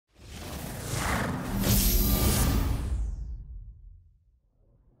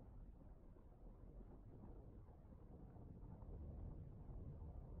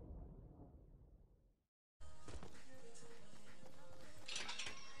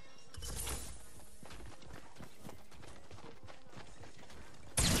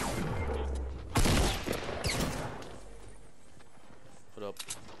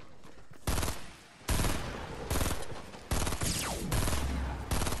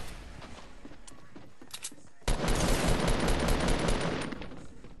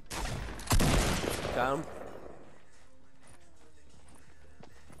Got him.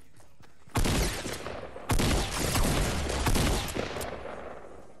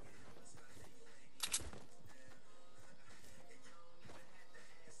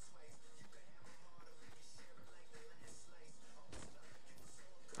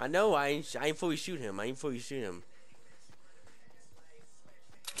 I know, I ain't fully shoot him. I ain't fully shoot him.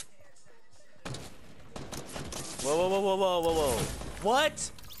 Whoa, whoa, whoa, whoa, whoa, whoa, whoa.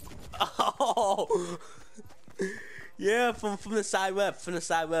 What? Oh! Yeah, from the side left, from the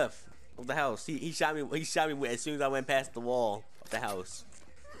side left of the house. He shot me as soon as I went past the wall of the house.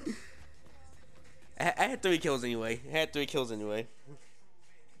 I had 3 kills anyway.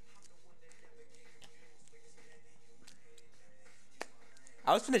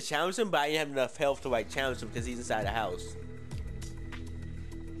 I was finna challenge him, but I didn't have enough health to like challenge him because he's inside the house.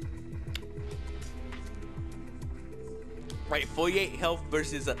 Right, 48 health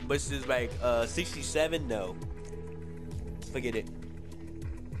versus like 67. No, forget it.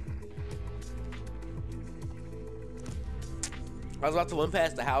 I was about to run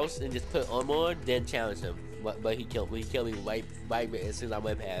past the house and just put armor on, then challenge him, but he killed me. He killed me right as soon as I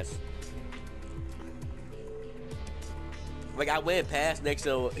went past. Like I went past next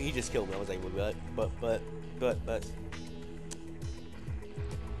to him, he just killed me. I was like, what? But.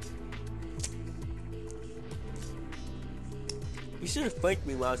 He should have flanked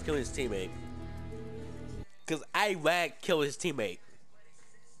me while I was killing his teammate. Cause I killed his teammate.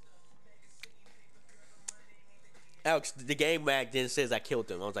 Alex, the game lag then says I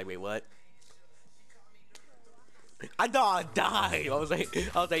killed him. I was like, wait, what? I thought I died. I was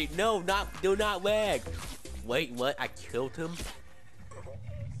like, no, do not lag. Wait, what? I killed him?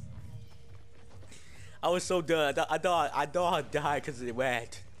 I was so done. I thought I died because it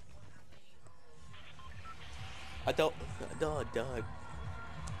lagged. I thought I died.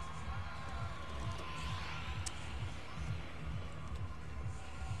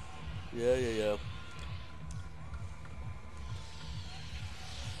 Yeah.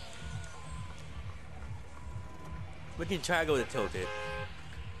 We can try to go to tilted.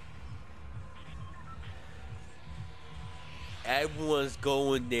 Everyone's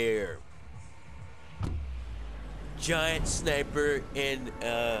going there. Giant sniper and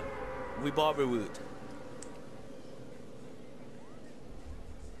revolver route.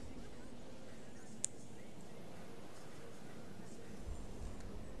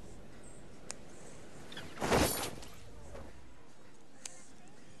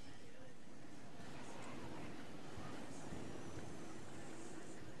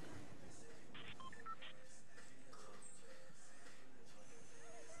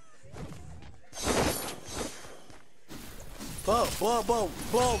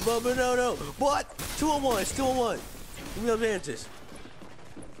 Boom, no. What? 2-on-1, it's 2-on-1. Give me those advances.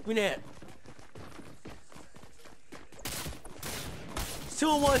 Give me that.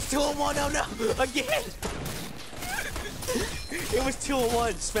 2-on-1, no, again. It was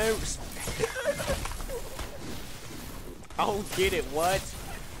 2-on-1, spam. I don't get it, what?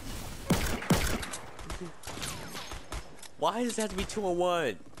 Why does it have to be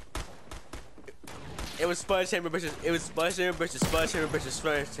 2-on-1? It was Sledgehammer versus Sledgehammer versus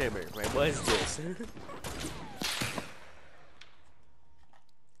Sledgehammer. Right, what is this?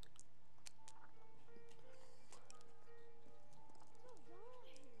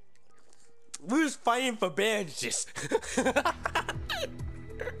 We was fighting for bandages.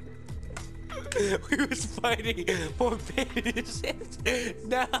 We was fighting for bandages.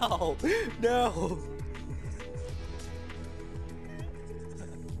 No.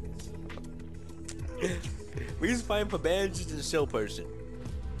 We just fighting for bandages and show person.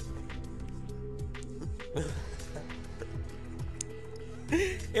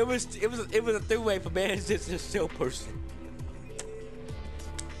 It was a 3-way for bandages and show person.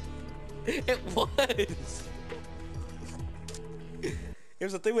 It was. It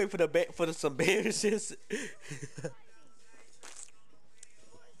was a 3-way for some bandages.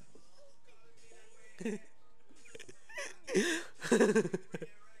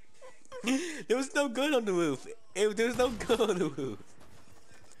 There was no gun on the roof. There was no gun on the roof.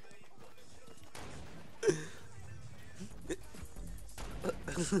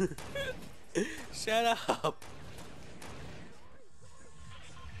 Shut up.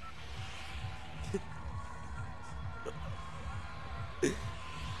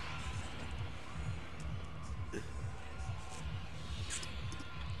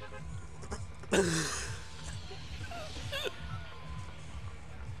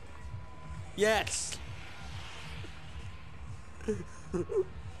 Yes.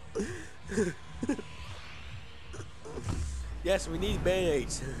 Yes, we need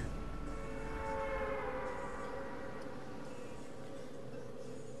band-aids.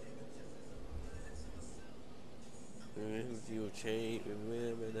 chain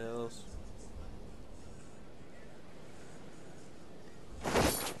in the house.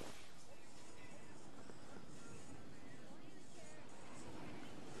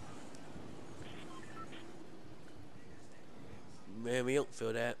 Man, we don't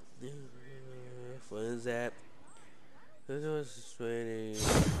feel that. What is that?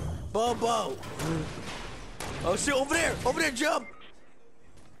 Bobo! Oh shit, over there, jump!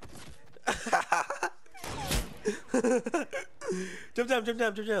 Jump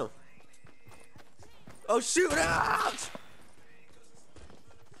down. Oh shoot, out!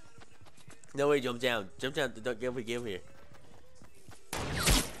 No way, jump down, don't get over here.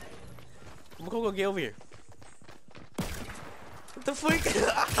 Come on, get over here. What the freak?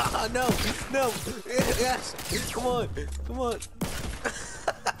 No. Yes. Come on.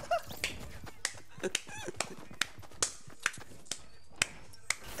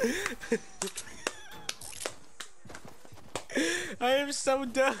 I am so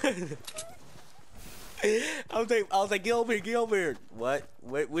done. I was like, get over here. What?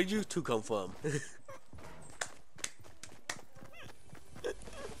 Where'd you two come from?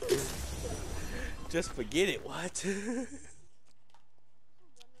 Just forget it. What?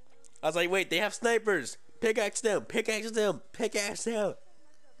 I was like, wait, they have snipers. Pickaxe them.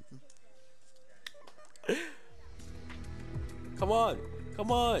 Come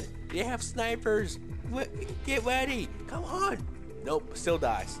on. They have snipers. Get ready. Come on. Nope, still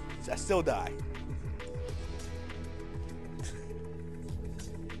dies. I still die.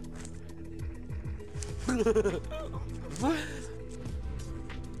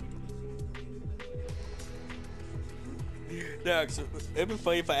 No, it'd be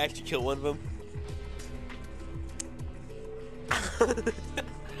funny if I actually kill one of them.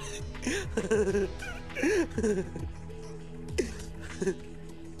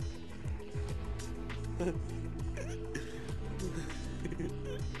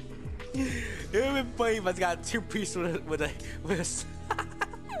 It would be funny if I got 2 pieces with a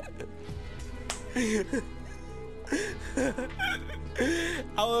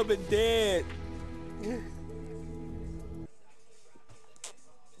I would have been dead.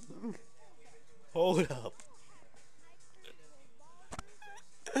 Hold up.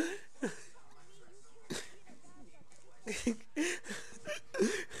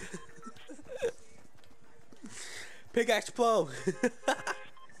 Pickaxe Pro.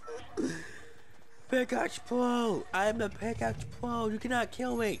 Pickaxe Pro. I am the Pickaxe Pro. You cannot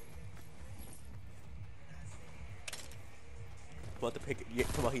kill me. Come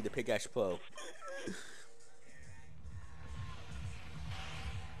on, he's the Pickaxe Pro.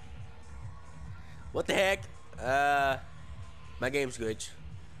 What the heck? My game's glitch.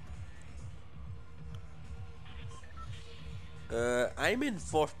 I'm in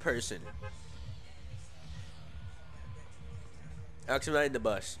 4th person. Actually, I'm not in the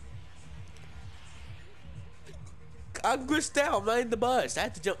bus. I'm glitched out. I'm not in the bus. I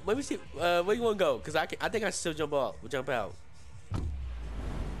have to jump. Let me see. Where you wanna go? Cause I think I can still jump out.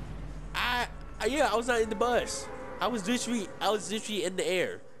 Yeah, I was not in the bus. I was literally in the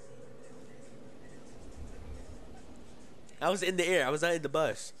air. I was in the air. I was not in the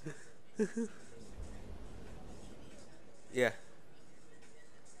bus. Yeah.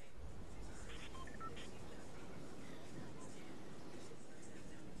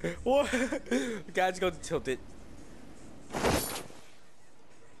 What? Guys, go to tilt it.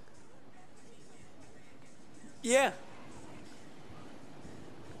 Yeah.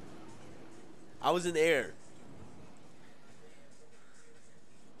 I was in the air.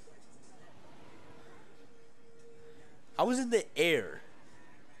 I was in the air.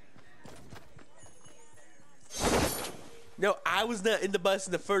 No, I was not in the bus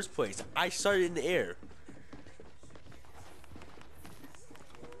in the first place. I started in the air.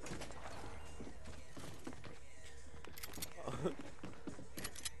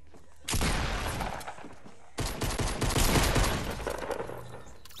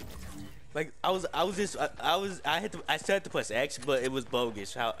 Like I still had to press X, but it was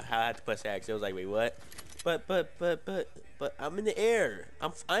bogus how I had to press X. It was like, wait, what? But I'm in the air.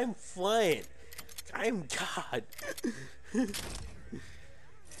 I'm flying. I'm God.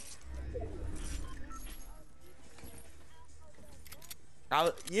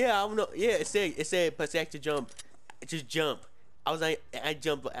 Yeah, I don't know. Yeah, it said press X to jump. Just jump. I was like, I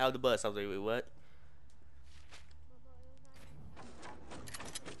jumped out of the bus. I was like, wait, what?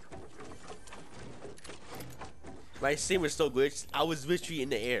 My scene was so glitched. I was literally in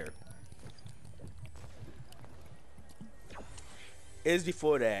the air. It was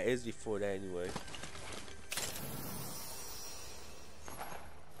before that. Anyway.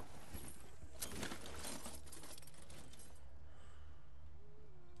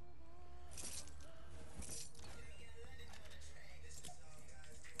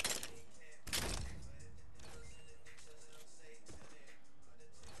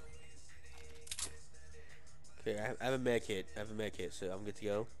 I have a med kit. I have a med kit, so I'm good to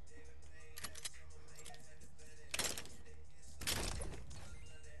go.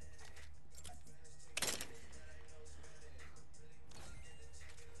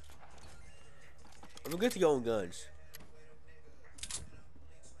 I'm good to go on guns.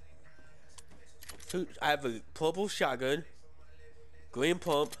 I have a purple shotgun, green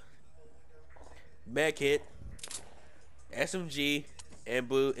pump, med kit, SMG, and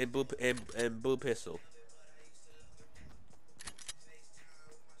blue pistol.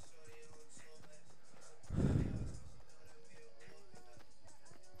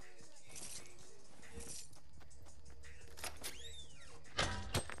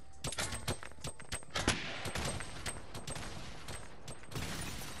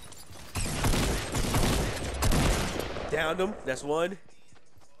 Downed him. That's one.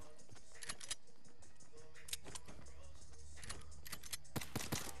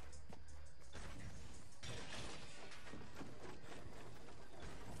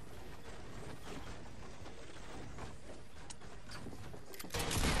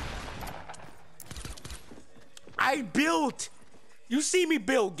 I built. You see me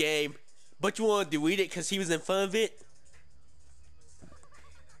build, game, but you want to delete it because he was in front of it.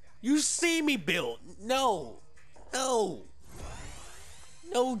 You see me build. No. No.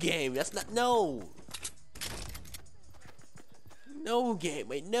 No, game. That's not. No. No, game.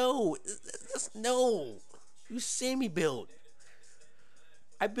 Wait, no. That's no. You see me build.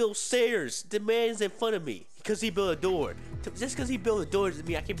 I built stairs. The man's in front of me because he built a door. Just because he built a door doesn't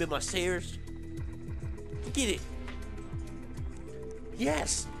mean I can build my stairs. Get it.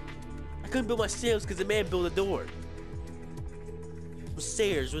 Yes. I couldn't build my stairs because the man built a door.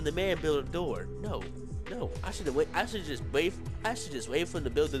 Stairs when the man built a door. No. No, I should have wait. I should just wait. I should just wait for him to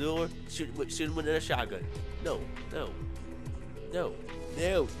build the door. Shoot him with a shotgun. No, no, no,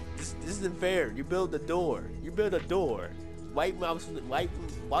 no. This isn't fair. You build the door. You build a door. White mouse. White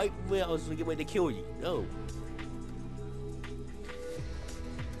mouse will get ready to kill you. No,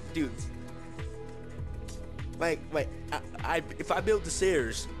 dude. Like, if I build the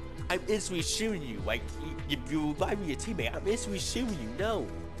stairs, I'm instantly shooting you. Like, you revive me your teammate. I'm instantly shooting you. No.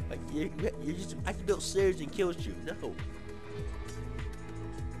 Like, you're just, I can build stairs and kills you. No.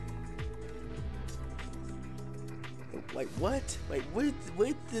 Like, what? Like, where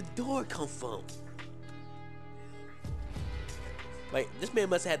did the door come from? Like, this man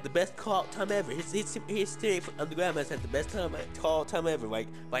must have had the best call time ever. His teammate from underground must have had the best call time ever. Like,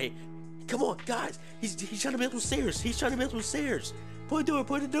 come on, guys. He's trying to build some stairs. He's trying to build some stairs. Put the door.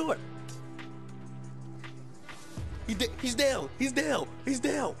 Put the door. He's down. He's down. He's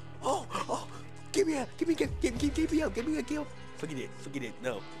down. Oh. Give me a kill. Forget it.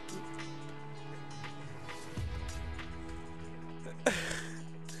 No.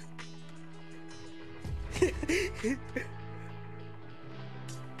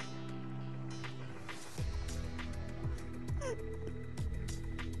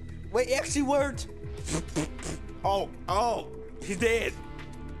 Wait, it actually worked. Oh, he's dead.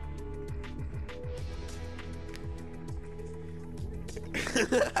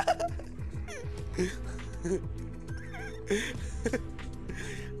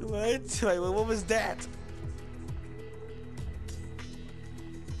 What? Wait, what was that?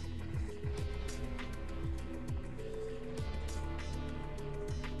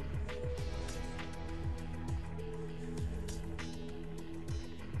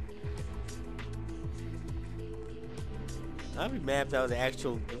 I'd be mad if that was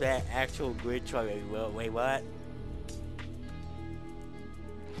actual grid truck. Well, wait, what?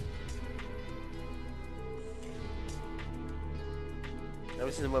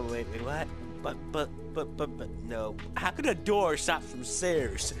 Wait, what? But, no. How could a door stop from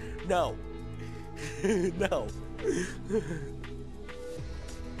stairs? No. No.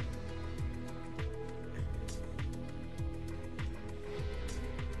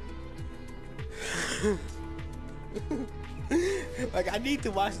 Like, I need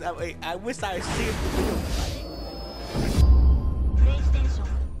to watch that. Wait, I wish I had seen the video.